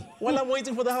this money while I'm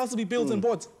waiting for the house to be built and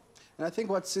bought? And I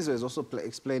think what Sizwe is also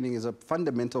explaining is a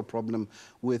fundamental problem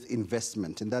with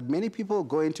investment, in that many people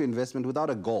go into investment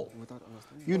without a goal.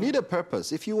 You need a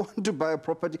purpose. If you want to buy a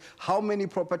property, how many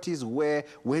properties, where,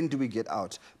 when do we get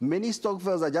out? Many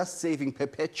Stokvels are just saving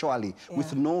perpetually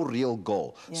with no real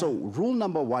goal. So rule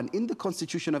number one in the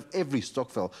constitution of every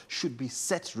Stokvel should be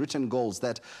set written goals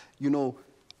that, you know,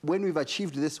 when we've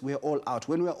achieved this, we're all out.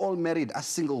 When we're all married as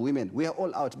single women, we are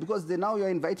all out. Because now you're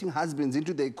inviting husbands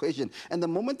into the equation. And the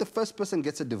moment the first person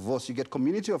gets a divorce, you get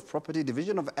community of property,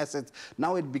 division of assets.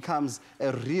 Now it becomes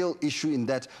a real issue in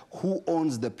that who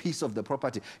owns the piece of the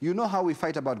property. You know how we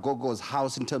fight about Gogo's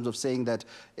house in terms of saying that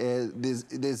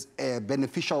there's a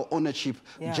beneficial ownership,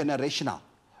 generational.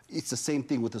 It's the same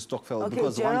thing with the Stokvel. Okay,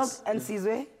 because Gerald and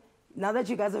Sizwe, now that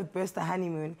you guys have burst the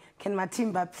honeymoon, can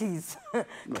Mwandiambira please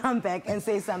come back and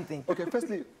say something? Okay,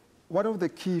 firstly, one of the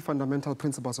key fundamental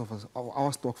principles of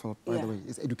our Stokvel, by the way,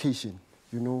 is education,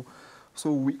 you know.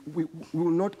 So we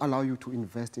will not allow you to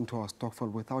invest into our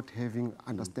Stokvel without having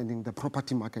understanding the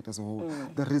property market as a whole,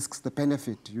 the risks, the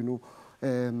benefit, you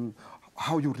know,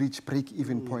 how you reach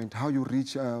break-even point, how you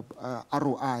reach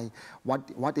ROI,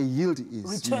 what a yield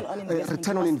is. Return on investment.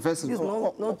 Return on investment.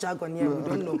 There's no jargon here, we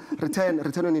don't know.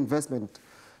 Return on investment.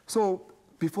 So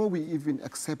before we even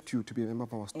accept you to be a member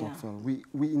of our Stokvel,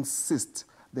 we insist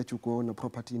that you go on a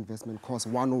property investment course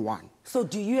 101. So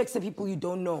do you accept people you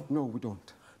don't know? No, we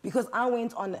don't. Because I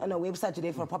went on a website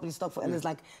today for a property stock and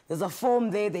there's a form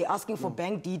there, they're asking for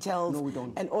bank details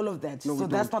and all of that. No, so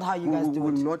that's not how you guys do it.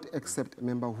 We will not accept a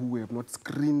member who we have not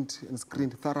screened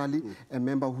thoroughly, a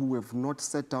member who we have not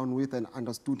sat down with and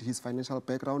understood his financial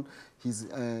background, his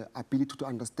ability to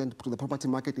understand the property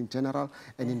market in general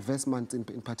and investment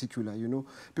in particular, you know.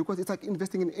 Because it's like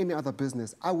investing in any other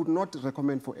business. I would not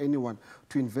recommend for anyone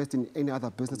to invest in any other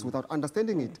business without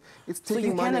understanding it. It's taking so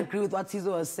you money. can agree with what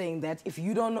Sizwe was saying, that if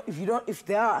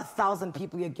there are 1,000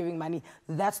 people you're giving money,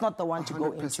 that's not the one to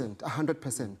go into.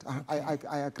 100%.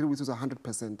 I agree with you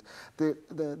 100%.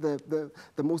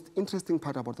 The most interesting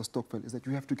part about the Stokvel is that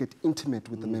you have to get intimate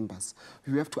with the members.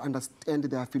 You have to understand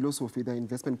their philosophy, their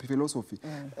investment philosophy,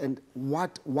 and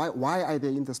why are they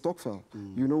in the Stokvel.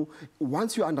 You know,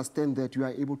 once you understand that, you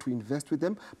are able to invest with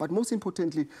them. But most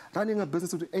importantly, running a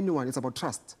business with anyone is about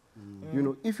trust. You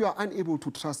know, if you are unable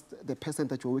to trust the person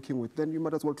that you're working with, then you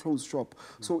might as well close shop.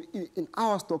 So in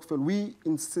our Stokvel, we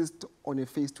insist on a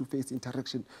face-to-face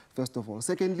interaction, first of all.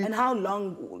 Secondly... And how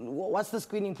long, what's the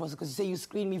screening process? Because you say you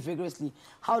screen me vigorously.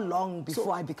 How long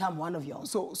before I become one of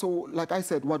yours? So like I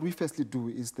said, what we firstly do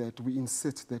is that we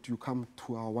insist that you come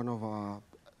to one of our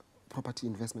property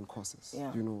investment courses.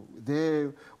 You know,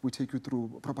 there we take you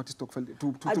through property Stokvel.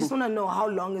 I just want to know, how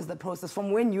long is the process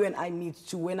from when you and I meet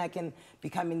to when I can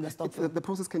become in the Stokvel? The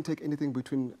process can take anything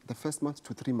between the first month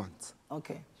to 3 months.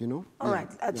 Okay. You know? All right.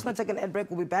 I just want to take an ad break.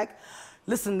 We'll be back.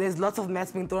 Listen, there's lots of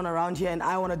maths being thrown around here, and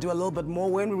I want to do a little bit more.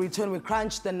 When we return, we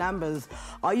crunch the numbers.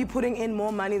 Are you putting in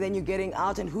more money than you're getting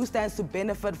out, and who stands to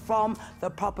benefit from the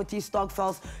property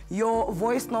Stokvels? Your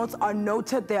voice notes are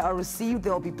noted. They are received.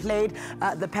 They'll be played.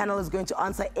 The panel is going to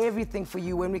answer everything for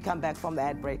you when we come back from the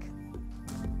ad break.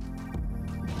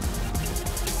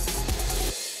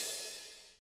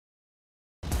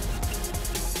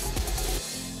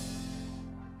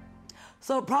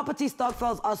 So property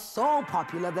Stokvels are so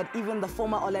popular that even the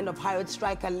former Orlando Pirates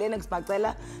striker Lennox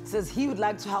Bagcela says he would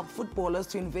like to help footballers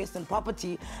to invest in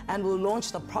property and will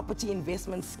launch the property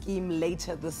investment scheme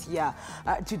later this year.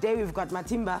 Today we've got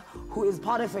Matimba, who is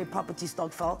part of a property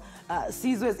Stokvel.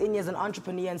 Sizwe is in as an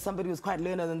entrepreneur and somebody who's quite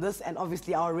learned in this, and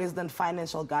obviously our resident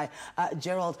financial guy,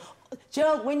 Gerald.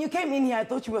 Gerald, when you came in here, I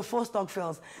thought you were for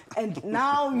Stokvels, and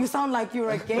now you sound like you're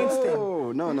against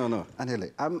them. No.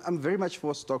 Anele, I'm very much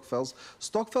for Stokvels.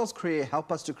 Stokvels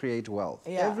help us to create wealth.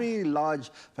 Every large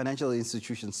financial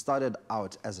institution started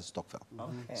out as a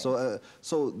Stokvel.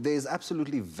 So there's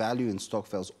absolutely value in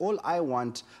Stokvels. All I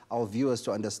want our viewers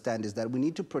to understand is that we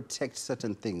need to protect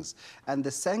certain things. And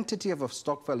the sanctity of a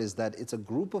Stokvel is that it's a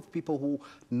group of people who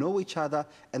know each other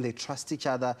and they trust each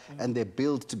other and they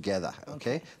build together,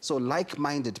 okay? So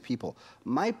like-minded people.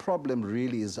 My problem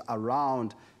really is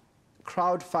around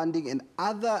crowdfunding and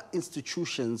other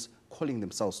institutions calling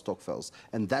themselves Stokvels.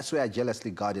 And that's where I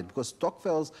jealously guard it, because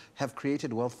Stokvels have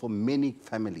created wealth for many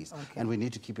families, and we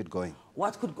need to keep it going.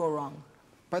 What could go wrong?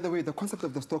 By the way, the concept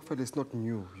of the Stokvel is not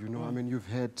new, you know. I mean, you've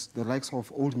had the likes of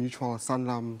Old Mutual,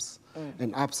 Sanlams,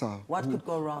 and ABSA. What could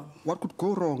go wrong? What could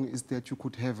go wrong is that you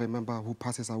could have a member who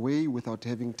passes away without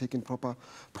having taken proper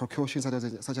precautions,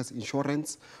 such as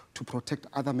insurance, to protect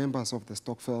other members of the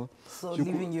Stokvel. So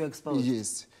leaving you exposed?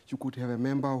 Yes. You could have a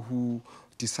member who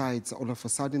decides all of a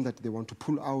sudden that they want to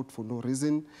pull out for no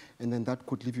reason, and then that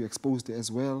could leave you exposed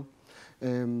as well.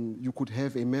 You could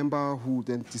have a member who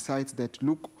then decides that,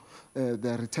 look,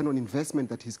 the return on investment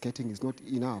that he's getting is not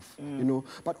enough, you know.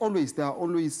 But there are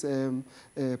always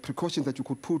precautions that you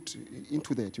could put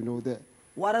into that, you know.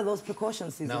 What are those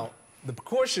precautions, Sizwe? Now, the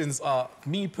precautions are,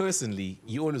 me personally,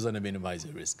 you always want to minimize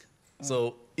your risk.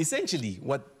 So essentially,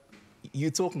 what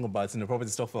you're talking about in the property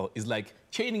Stokvel is like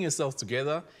chaining yourself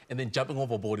together and then jumping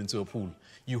overboard into a pool.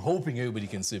 You're hoping everybody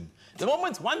can swim. The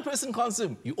moment one person can't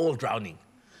swim, you're all drowning.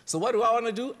 So what do I want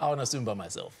to do? I want to swim by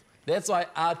myself. That's why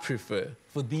I prefer,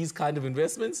 for these kind of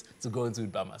investments, to go into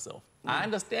it by myself. I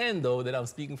understand, though, that I'm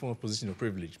speaking from a position of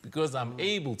privilege because I'm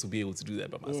able to do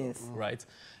that by myself, right?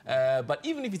 But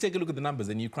even if you take a look at the numbers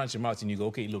and you crunch them out and you go,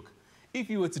 okay, look, if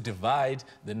you were to divide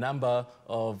the number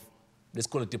of, let's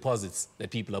call it deposits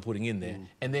that people are putting in there,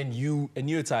 and then you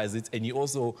annuitize it and you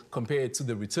also compare it to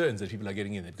the returns that people are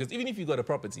getting in it. Because even if you got a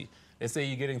property, let's say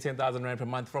you're getting 10,000 Rand per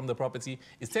month from the property,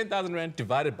 it's 10,000 Rand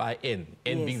divided by N,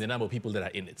 N being the number of people that are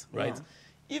in it, right?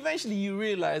 Eventually you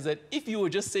realize that if you were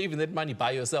just saving that money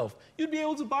by yourself, you'd be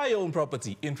able to buy your own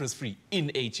property interest-free in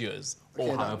 8 years.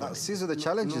 Or however. So the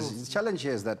challenge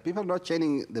here is that people are not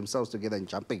chaining themselves together and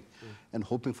jumping and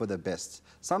hoping for the best.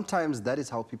 Sometimes that is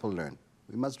how people learn.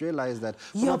 We must realize that.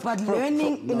 Yeah, but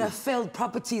learning in a failed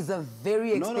property is a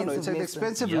very expensive No, it's an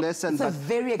expensive lesson. It's a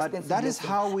very expensive lesson. That is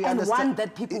how we and understand. one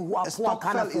that people who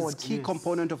can't afford. Is key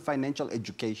component of financial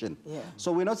education. Yeah.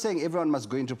 So we're not saying everyone must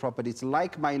go into property. It's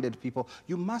like-minded people.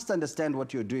 You must understand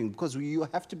what you're doing because you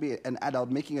have to be an adult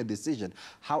making a decision.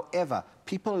 However,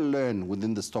 people learn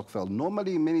within the Stokvel.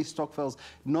 Normally, many Stokvels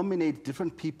nominate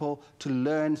different people to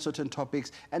learn certain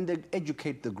topics and they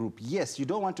educate the group. Yes, you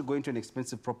don't want to go into an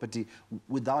expensive property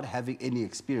without having any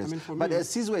experience. But as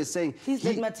Sizwe is saying, please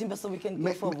let Matimba so we can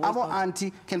go for our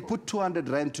auntie can put 200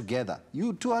 rand together.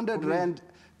 You 200 rand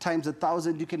times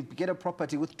 1,000, you can get a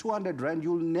property. With 200 rand,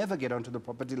 you'll never get onto the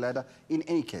property ladder in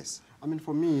any case. I mean,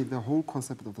 for me, the whole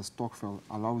concept of the Stokvel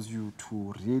allows you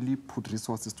to really put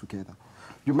resources together.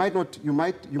 You might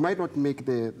not make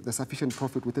the sufficient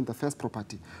profit within the first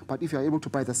property, but if you are able to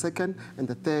buy the second and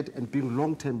the third and bring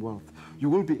long-term wealth, you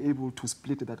will be able to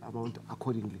split that amount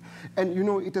accordingly. And you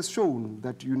know, it has shown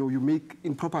that you make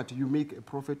in property, you make a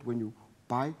profit when you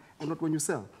buy and not when you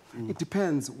sell. It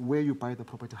depends where you buy the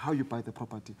property, how you buy the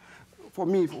property. For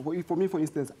me, for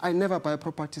instance, I never buy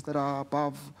properties that are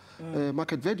above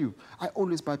market value. I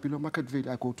always buy below market value.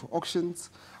 I go to auctions,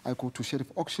 I go to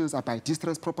sheriff auctions, I buy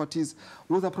distressed properties.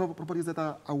 Those are properties that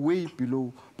are way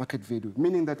below market value,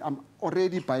 meaning that I'm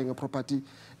already buying a property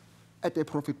at a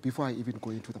profit before I even go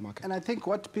into the market. And I think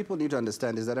what people need to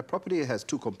understand is that a property has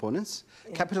two components,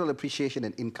 capital appreciation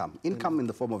and income. Income in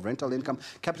the form of rental income.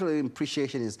 Capital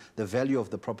appreciation is the value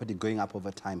of the property going up over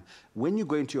time. When you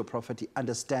go into your property,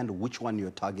 understand which one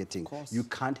you're targeting. You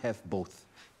can't have both.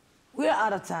 We're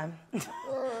out of time.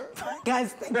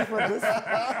 Guys, thank you for this.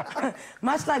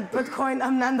 Much like Bitcoin,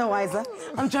 I'm none the wiser.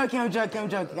 I'm joking.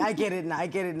 I get it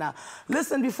now.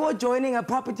 Listen, before joining a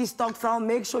property Stokvel,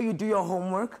 make sure you do your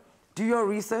homework. Do your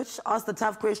research, ask the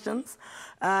tough questions,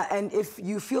 and if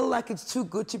you feel like it's too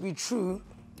good to be true,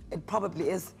 it probably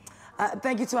is.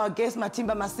 Thank you to our guests,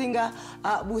 Matimba Masinga,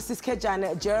 Busi,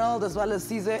 Skenjana, Gerald, as well as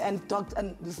Sizwe, and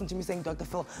listen to me saying Dr.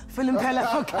 Phil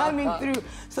Impella for coming through.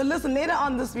 So listen, later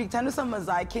on this week, Tanusa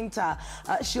Mazai Kingta,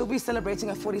 she'll be celebrating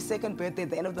her 42nd birthday at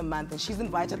the end of the month, and she's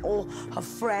invited all her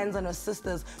friends and her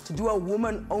sisters to do a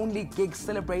woman-only gig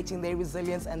celebrating their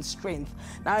resilience and strength.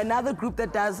 Now, another group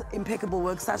that does impeccable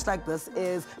work such like this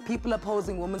is People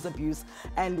Opposing Women's Abuse,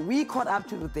 and we caught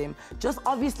up with them, just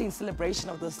obviously in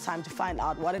celebration of this time to find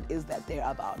out what it is that they're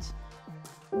about.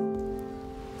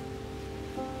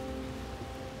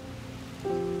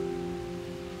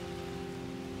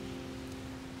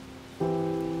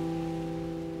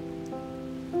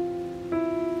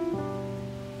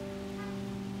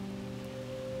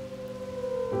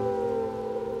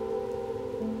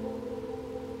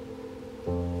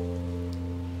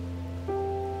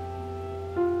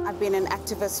 I've been an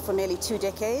activist for nearly 2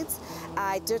 decades.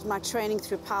 I did my training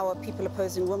through Power People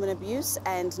Opposing Women Abuse,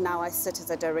 and now I sit as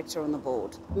a director on the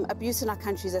board. Abuse in our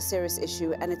country is a serious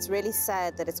issue, and it's really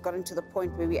sad that it's gotten to the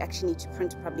point where we actually need to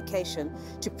print a publication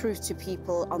to prove to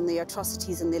people on the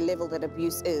atrocities and the level that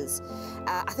abuse is.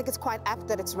 I think it's quite apt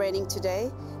that it's raining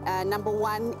today. Number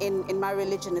one, in my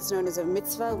religion, it's known as a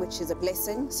mitzvah, which is a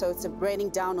blessing, so it's raining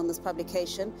down on this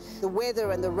publication. The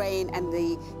weather and the rain and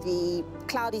the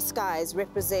cloudy skies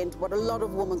represent what a lot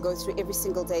of women go through every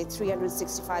single day,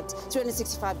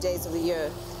 365 days of the year.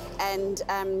 And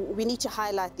we need to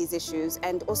highlight these issues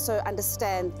and also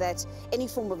understand that any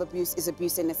form of abuse is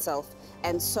abuse in itself.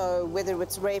 And so whether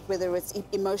it's rape, whether it's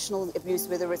emotional abuse,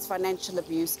 whether it's financial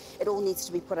abuse, it all needs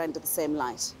to be put under the same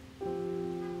light.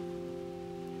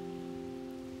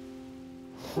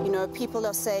 You know, people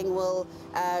are saying, well,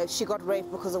 she got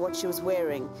raped because of what she was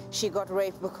wearing. She got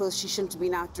raped because she shouldn't have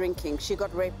been out drinking. She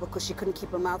got raped because she couldn't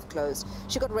keep her mouth closed.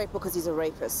 She got raped because he's a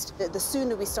rapist. The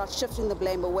sooner we start shifting the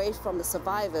blame away from the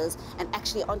survivors and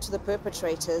actually onto the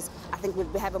perpetrators, I think we'd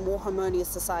have a more harmonious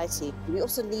society. We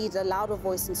also need a louder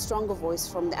voice and stronger voice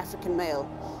from the African male.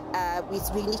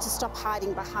 We need to stop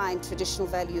hiding behind traditional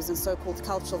values and so-called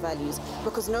cultural values,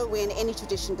 because nowhere in any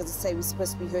tradition does it say we're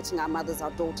supposed to be hurting our mothers,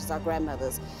 our daughters, our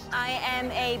grandmothers. I am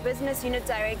a business unit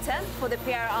director for the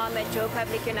PR arm at Joe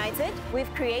Public United.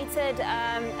 We've created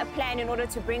a plan in order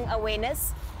to bring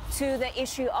awareness to the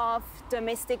issue of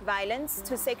domestic violence,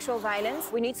 to sexual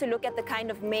violence. We need to look at the kind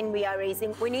of men we are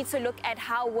raising. We need to look at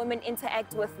how women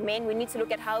interact with men. We need to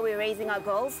look at how we're raising our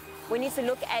girls. We need to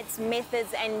look at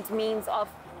methods and means of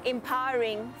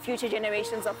empowering future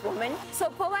generations of women.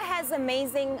 So POA has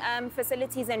amazing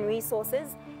facilities and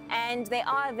resources, and they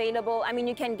are available. I mean,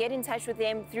 you can get in touch with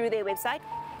them through their website.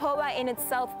 POA in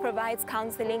itself provides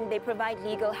counseling, they provide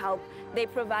legal help, they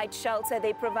provide shelter,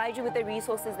 they provide you with the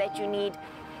resources that you need.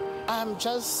 I'm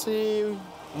just seeing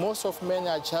most of men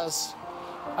are just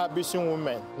abusing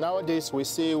women. Nowadays, we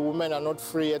see women are not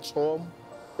free at home.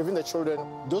 Even the children,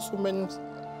 those women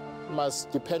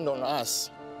must depend on us.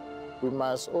 We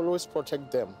must always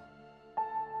protect them.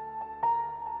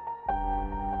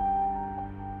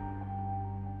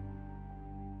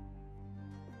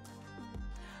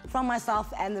 From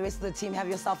myself and the rest of the team, have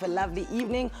yourself a lovely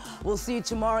evening. We'll see you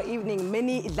tomorrow evening.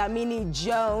 Minnie Dlamini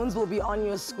Jones will be on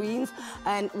your screens,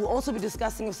 and we'll also be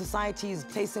discussing if society is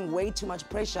placing way too much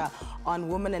pressure on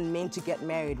women and men to get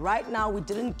married. Right now, we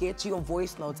didn't get to your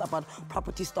voice notes about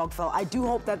property Stokvel. I do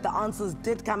hope that the answers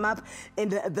did come up in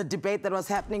the debate that was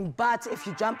happening, but if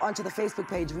you jump onto the Facebook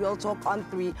page, Real Talk on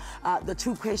 3, the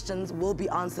 2 questions will be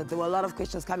answered. There were a lot of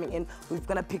questions coming in. We're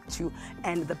gonna pick 2,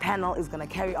 and the panel is gonna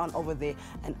carry on over there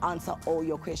and answer all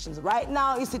your questions. Right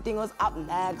now, Isitingo's up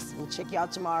next. We'll check you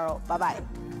out tomorrow.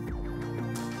 Bye-bye.